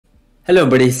Hello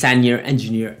everybody, San here,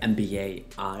 engineer, MBA,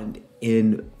 and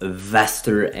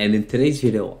investor. And in today's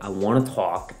video, I want to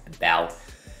talk about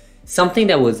something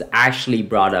that was actually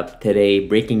brought up today,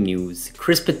 breaking news.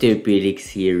 CRISPR Therapeutics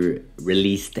here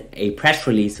released a press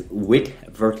release with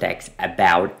Vertex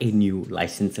about a new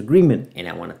license agreement. And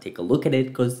I want to take a look at it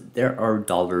because there are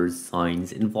dollar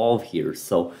signs involved here.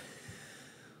 So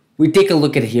we take a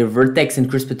look at here. Vertex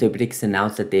and CRISPR Therapeutics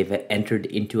announced that they've entered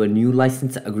into a new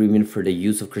license agreement for the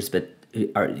use of CRISPR Therapeutics.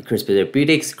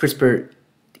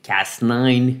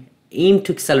 CRISPR-Cas9 aim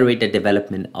to accelerate the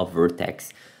development of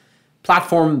Vertex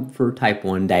platform for type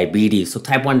 1 diabetes. So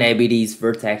type 1 diabetes,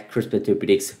 Vertex, CRISPR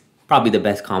Therapeutics, probably the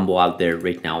best combo out there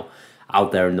right now,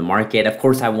 out there in the market. Of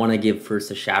course, I want to give first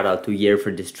a shout out to Yair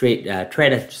for this trade. I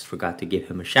just forgot to give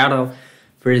him a shout out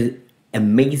for his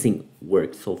amazing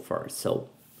work so far. So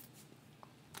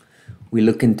we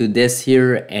look into this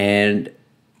here and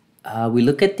we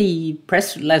look at the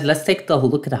press. Let's take a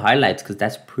look at the highlights because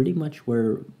that's pretty much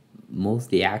where most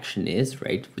of the action is,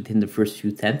 right? Within the first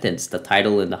few sentences, the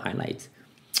title and the highlights.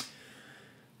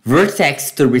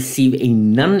 Vertex to receive a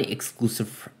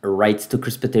non-exclusive rights to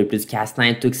CRISPR Therapeutics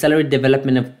Cas9 to accelerate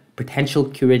development of potential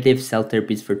curative cell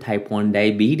therapies for type 1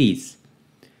 diabetes.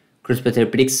 CRISPR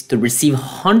Therapeutics to receive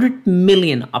 $100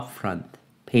 million upfront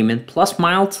payment plus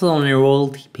milestone and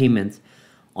royalty payments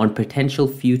on potential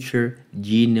future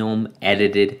genome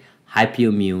edited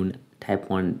hypoimmune type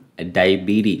 1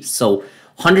 diabetes. So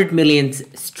 100 million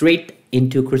straight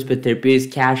into CRISPR Therapeutics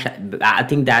cash. I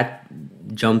think that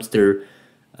jumps their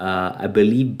I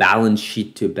believe balance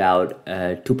sheet to about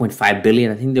 2.5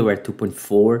 billion. I think they were at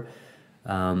 2.4.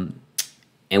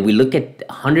 And we look at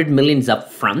 100 millions up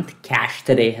front cash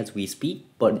today as we speak,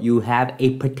 but you have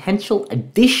a potential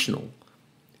additional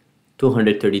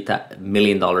 $230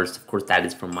 million. Of course, that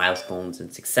is from milestones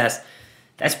and success.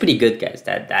 That's pretty good, guys.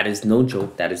 That is no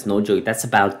joke. That is no joke. That's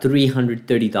about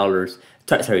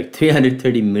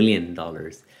 $330 million.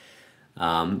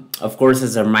 Of course,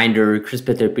 as a reminder,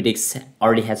 CRISPR Therapeutics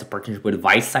already has a partnership with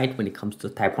ViSight when it comes to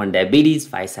type 1 diabetes.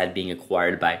 ViSight being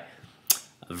acquired by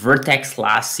Vertex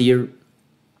last year.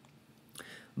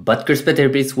 But CRISPR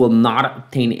Therapeutics will not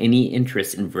obtain any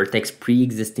interest in Vertex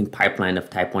pre-existing pipeline of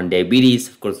type 1 diabetes.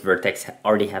 Of course, Vertex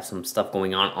already have some stuff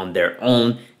going on their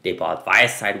own. They bought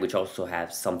ViSight, which also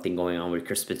has something going on with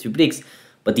CRISPR Therapeutics.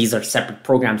 But these are separate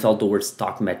programs, although we're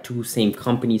talking about two same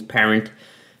companies, parent,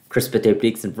 CRISPR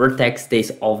Therapeutics and Vertex. They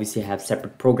obviously have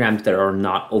separate programs that are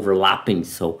not overlapping.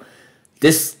 So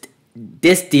this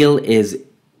deal is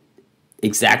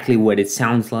exactly what it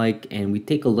sounds like, and we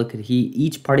take a look at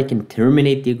each party can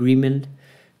terminate the agreement.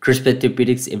 CRISPR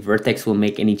Therapeutics, if Vertex will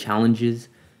make any challenges,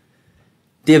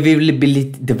 the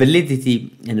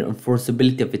validity and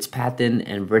enforceability of its patent,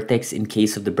 and Vertex in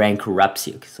case of the brand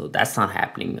corruption. So that's not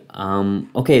happening.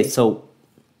 Okay, so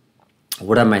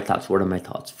what are my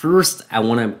thoughts? First, I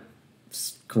want to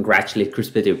congratulate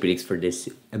CRISPR Therapeutics for this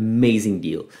amazing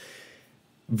deal.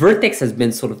 Vertex has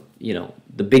been sort of,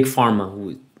 the big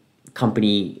pharma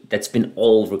company that's been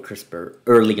all over CRISPR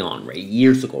early on, right?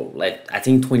 Years ago, like I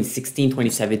think 2016,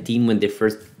 2017, when they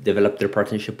first developed their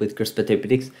partnership with CRISPR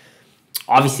Therapeutics.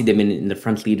 Obviously, they've been in the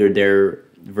front leader there.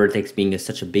 Vertex being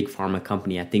such a big pharma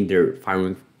company, I think they're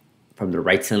firing from the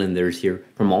right cylinders here,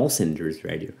 from all cylinders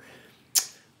right here.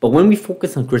 But when we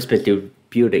focus on CRISPR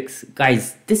Therapeutics,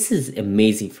 guys, this is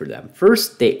amazing for them.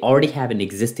 First, they already have an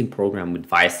existing program with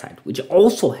ViSight, which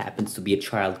also happens to be a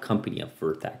child company of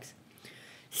Vertex.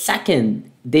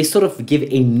 Second, they sort of give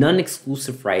a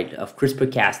non-exclusive right of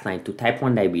CRISPR-Cas9 to type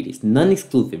 1 diabetes,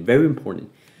 non-exclusive, very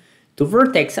important. To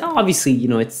Vertex, obviously,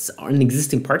 it's an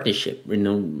existing partnership.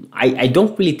 I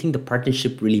don't really think the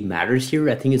partnership really matters here.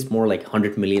 I think it's more like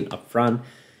 100 million upfront,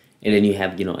 and then you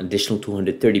have, additional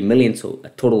 230 million, so a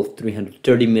total of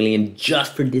 330 million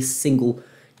just for this single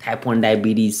type 1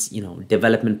 diabetes,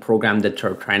 development program that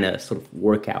they're trying to sort of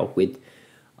work out with.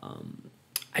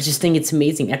 I just think it's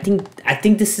amazing. I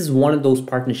think this is one of those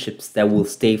partnerships that will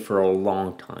stay for a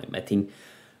long time. I think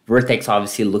Vertex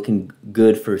obviously looking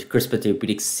good for CRISPR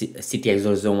Therapeutics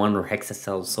CTX001 or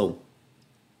Hexacell. So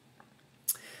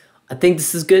I think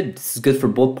this is good. This is good for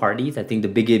both parties. I think the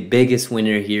biggest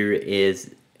winner here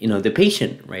is the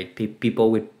patient, right?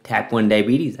 People with type 1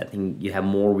 diabetes. I think you have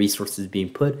more resources being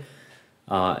put.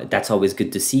 That's always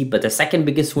good to see. But the second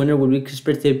biggest winner would be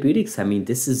CRISPR Therapeutics. I mean,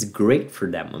 this is great for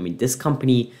them. I mean, this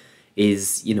company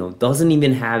is, doesn't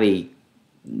even have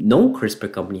no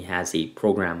CRISPR company has a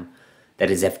program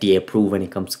that is FDA approved when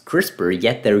it comes to CRISPR,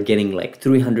 yet they're getting like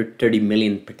 330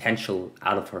 million potential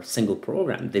out of our single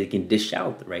program that they can dish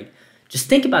out, right? Just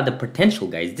think about the potential,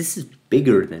 guys. This is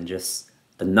bigger than just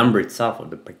the number itself or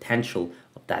the potential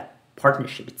of that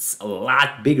partnership. It's a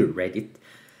lot bigger, right?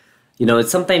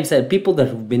 It's sometimes people that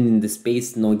have been in the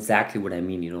space know exactly what I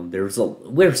mean.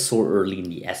 We're so early in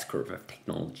the S curve of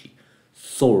technology,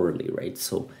 so early, right?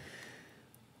 So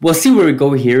we'll see where we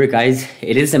go here, guys.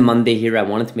 It is a Monday here. I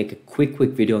wanted to make a quick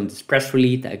video on this press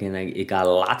release. Again, it got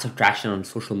lots of traction on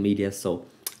social media, so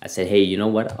I said, hey, you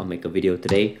know what? I'll make a video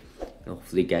today.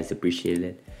 Hopefully, you guys appreciated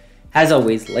it. As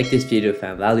always, like this video if you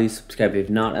found value, subscribe if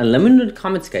not, and let me know in the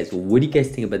comments, guys, what do you guys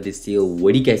think about this deal?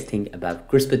 What do you guys think about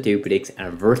CRISPR Therapeutics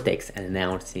and Vertex and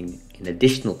announcing an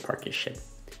additional partnership?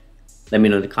 Let me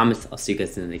know in the comments. I'll see you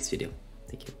guys in the next video.